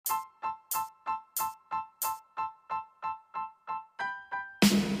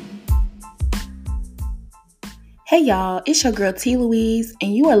Hey y'all, it's your girl T. Louise,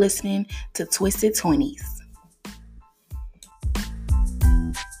 and you are listening to Twisted 20s.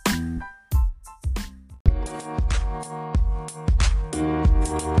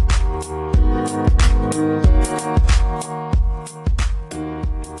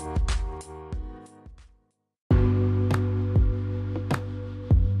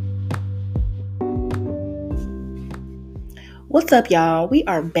 What's up, y'all? We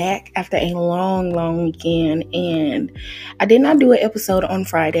are back after a long weekend, and I did not do an episode on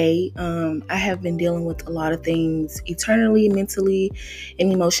Friday. I have been dealing with a lot of things internally, mentally,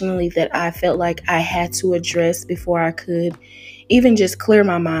 and emotionally that I felt like I had to address before I could even just clear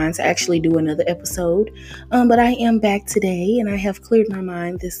my mind to actually do another episode. But I am back today, and I have cleared my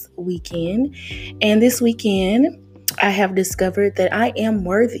mind this weekend. And this weekend, I have discovered that I am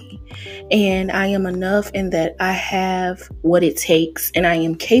worthy and I am enough, and that I have what it takes and I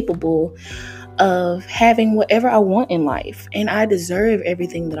am capable of having whatever I want in life, and I deserve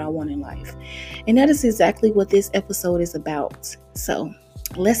everything that I want in life. And that is exactly what this episode is about. So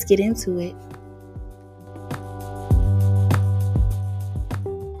let's get into it.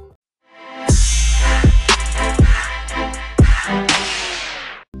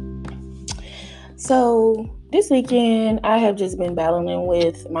 So this weekend, I have just been battling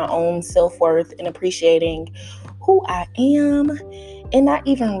with my own self-worth and appreciating who I am and not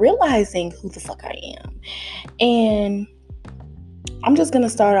even realizing who the fuck I am. And I'm just going to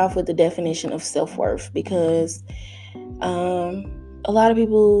start off with the definition of self-worth because a lot of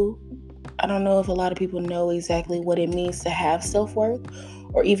people, I don't know if a lot of people know exactly what it means to have self-worth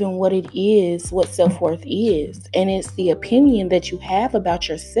or even what it is, what self-worth is. And it's the opinion that you have about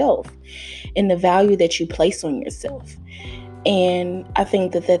yourself and the value that you place on yourself. And I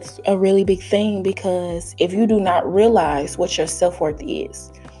think that that's a really big thing, because if you do not realize what your self-worth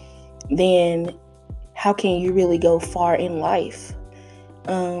is, then how can you really go far in life?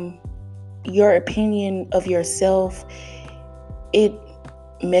 Your opinion of yourself, it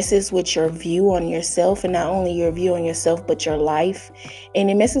messes with your view on yourself, and not only your view on yourself, but your life, and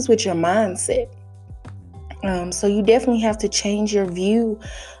it messes with your mindset. So you definitely have to change your view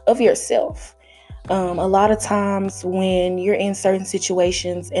of yourself. A lot of times when you're in certain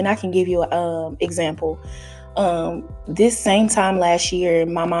situations, and I can give you an example. This same time last year,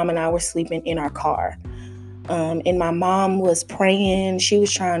 my mom and I were sleeping in our car. And my mom was praying. She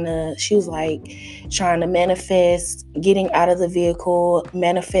was trying to manifest getting out of the vehicle,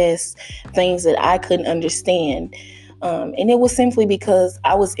 manifest things that I couldn't understand. And it was simply because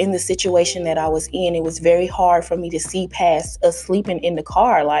I was in the situation that I was in. It was very hard for me to see past us sleeping in the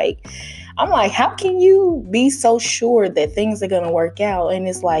car. I'm like, how can you be so sure that things are going to work out? And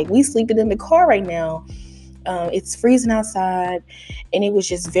it's like, we sleeping in the car right now. It's freezing outside, and it was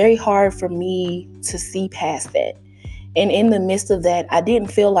just very hard for me to see past that. And in the midst of that, I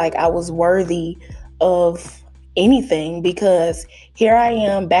didn't feel like I was worthy of anything, because here I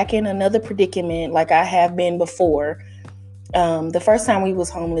am back in another predicament like I have been before. The first time we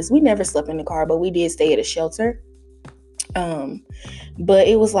was homeless, we never slept in the car, but we did stay at a shelter. But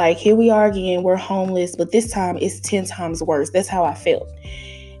it was like, here we are again, we're homeless, but this time it's 10 times worse. That's how I felt.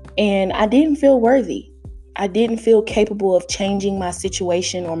 And I didn't feel worthy. I didn't feel capable of changing my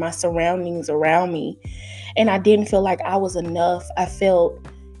situation or my surroundings around me. And I didn't feel like I was enough. I felt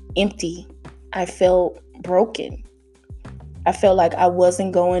empty. I felt broken. I felt like I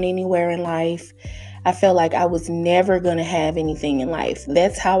wasn't going anywhere in life. I felt like I was never going to have anything in life.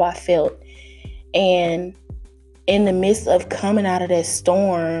 That's how I felt. And in the midst of coming out of that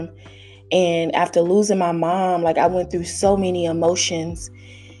storm, and after losing my mom, I went through so many emotions,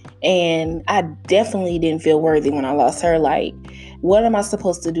 and I definitely didn't feel worthy when I lost her. What am I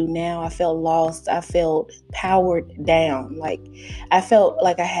supposed to do now? I felt lost. I felt powered down. I felt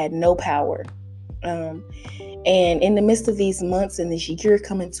like I had no power. And in the midst of these months and this year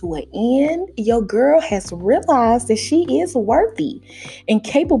coming to an end, your girl has realized that she is worthy and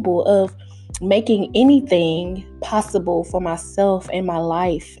capable of making anything possible for myself and my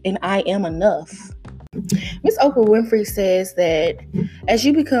life. And I am enough. Miss Oprah Winfrey says that as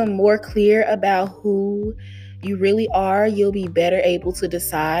you become more clear about who you really are, you'll be better able to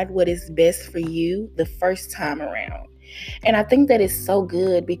decide what is best for you the first time around. And I think that is so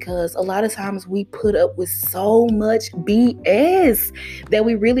good, because a lot of times we put up with so much BS that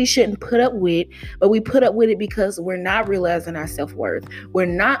we really shouldn't put up with, but we put up with it because we're not realizing our self-worth. We're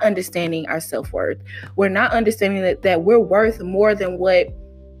not understanding our self-worth. We're not understanding that we're worth more than what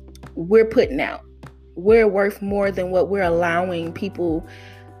we're putting out. We're worth more than what we're allowing people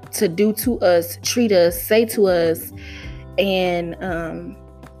to do to us, treat us, say to us. And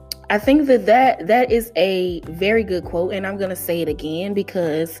I think that is a very good quote, and I'm going to say it again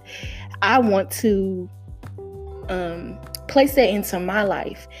because I want to place that into my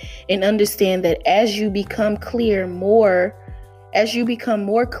life and understand that as you become more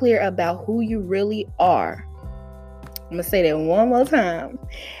clear about who you really are. I'm going to say that one more time.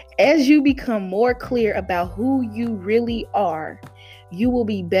 As you become more clear about who you really are, you will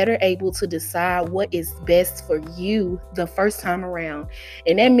be better able to decide what is best for you the first time around.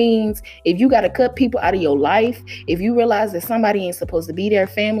 And that means if you got to cut people out of your life, if you realize that somebody ain't supposed to be there,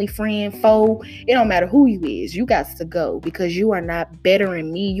 family, friend, foe, it don't matter who you is, you got to go because you are not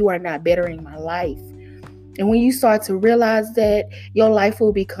bettering me. You are not bettering my life. And when you start to realize that, your life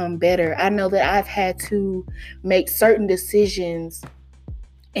will become better. I know that I've had to make certain decisions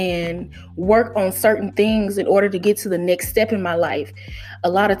and work on certain things in order to get to the next step in my life. A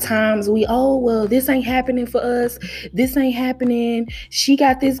lot of times this ain't happening for us. This ain't happening. She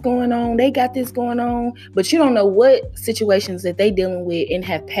got this going on. They got this going on. But you don't know what situations that they dealing with and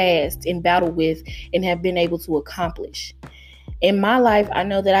have passed and battled with and have been able to accomplish. In my life, I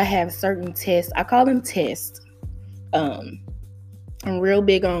know that I have certain tests. I call them tests. I'm real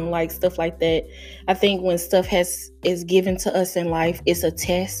big on like stuff like that. I think when stuff is given to us in life, it's a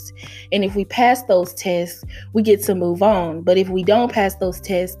test. And if we pass those tests, we get to move on. But if we don't pass those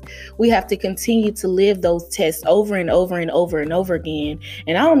tests, we have to continue to live those tests over and over and over and over again.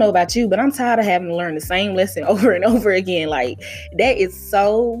 And I don't know about you, but I'm tired of having to learn the same lesson over and over again. Like, that is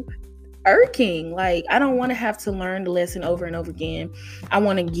so irking. Like, I don't want to have to learn the lesson over and over again. I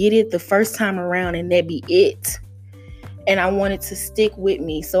want to get it the first time around and that be it. And I want it to stick with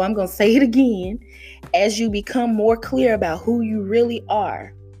me. So I'm going to say it again. As you become more clear about who you really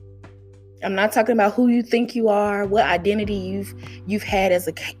are. I'm not talking about who you think you are, what identity you've had as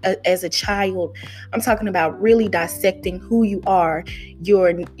a child. I'm talking about really dissecting who you are,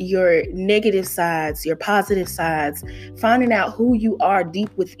 your negative sides, your positive sides, finding out who you are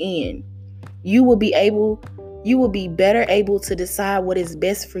deep within. You will be better able to decide what is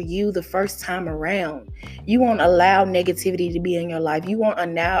best for you the first time around. You won't allow negativity to be in your life. You won't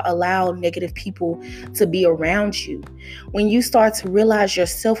allow negative people to be around you. When you start to realize your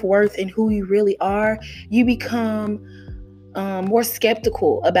self-worth and who you really are, you become more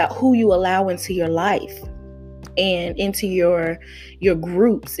skeptical about who you allow into your life and into your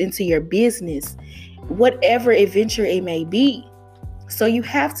groups, into your business, whatever adventure it may be. So you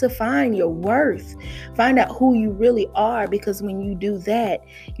have to find your worth, find out who you really are, because when you do that,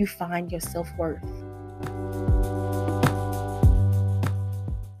 you find your self-worth.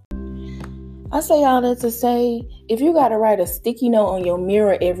 I say all that to say, if you got to write a sticky note on your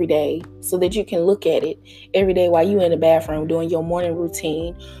mirror every day so that you can look at it every day while you're in the bathroom doing your morning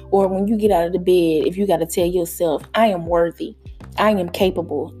routine, or when you get out of the bed, if you got to tell yourself, I am worthy, I am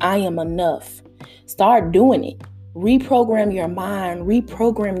capable, I am enough, start doing it. Reprogram your mind,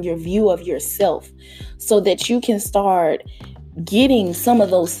 reprogram your view of yourself so that you can start getting some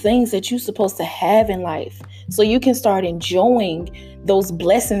of those things that you're supposed to have in life. So you can start enjoying those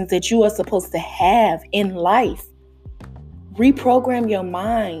blessings that you are supposed to have in life. Reprogram your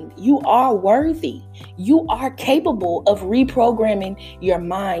mind. You are worthy. You are capable of reprogramming your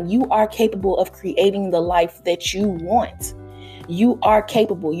mind. You are capable of creating the life that you want. You are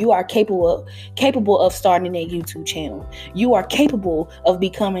capable. You are capable of starting a YouTube channel. You are capable of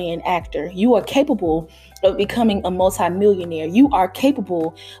becoming an actor. You are capable of becoming a multimillionaire. You are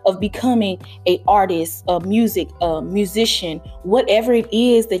capable of becoming an artist, a musician, whatever it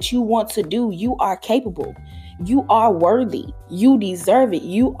is that you want to do. You are capable. You are worthy. You deserve it.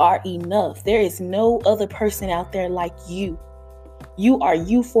 You are enough. There is no other person out there like you. You are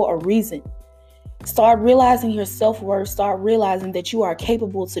you for a reason. Start realizing your self-worth. Start realizing that you are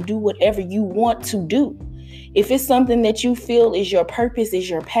capable to do whatever you want to do. If it's something that you feel is your purpose, is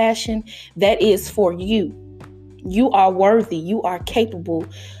your passion, that is for you. You are worthy. You are capable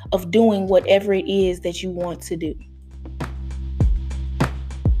of doing whatever it is that you want to do.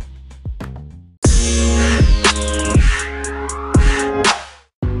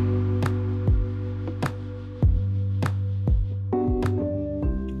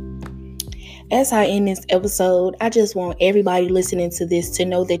 As I end this episode, I just want everybody listening to this to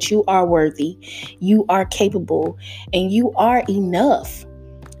know that you are worthy, you are capable, and you are enough.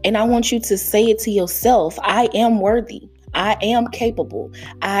 And I want you to say it to yourself. I am worthy. I am capable.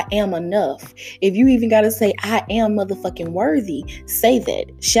 I am enough. If you even got to say, I am motherfucking worthy, say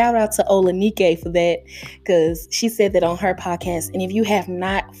that. Shout out to Olanike for that, because she said that on her podcast. And if you have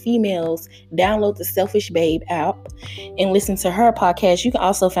not, females, download the Selfish Babe app and listen to her podcast. You can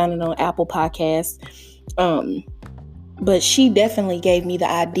also find it on Apple Podcasts. But she definitely gave me the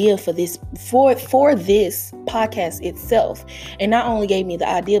idea for this podcast itself. And not only gave me the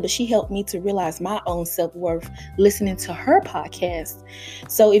idea, but she helped me to realize my own self-worth listening to her podcast.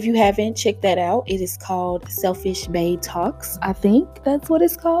 So if you haven't checked that out, it is called Selfish Babe Talks. I think that's what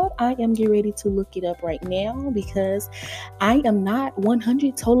it's called. I am getting ready to look it up right now because I am not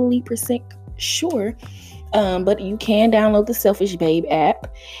 100% sure. But you can download the Selfish Babe app,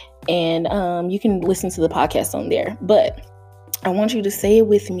 and you can listen to the podcast on there. But I want you to say it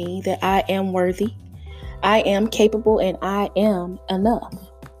with me that I am worthy, I am capable, and I am enough.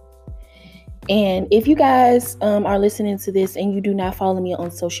 And if you guys are listening to this and you do not follow me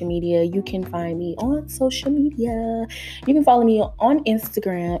on social media, you can find me on social media. You can follow me on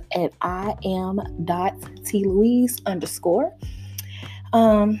Instagram at iam.tlouise_.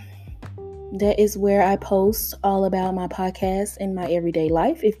 That is where I post all about my podcast and my everyday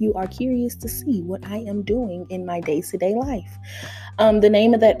life if you are curious to see what I am doing in my day-to-day life. The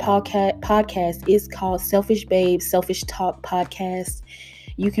name of that podcast is called Selfish Babe, Selfish Talk Podcast.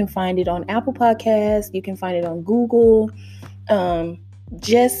 You can find it on Apple Podcasts. You can find it on Google.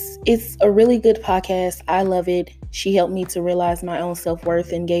 It's a really good podcast. I love it. She helped me to realize my own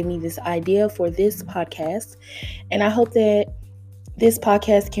self-worth and gave me this idea for this podcast. And I hope that this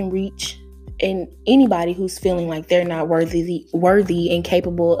podcast can reach and anybody who's feeling like they're not worthy and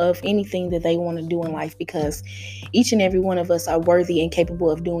capable of anything that they want to do in life, because each and every one of us are worthy and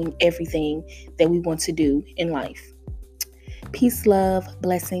capable of doing everything that we want to do in life. Peace, love,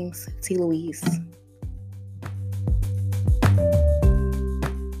 blessings, T. Louise.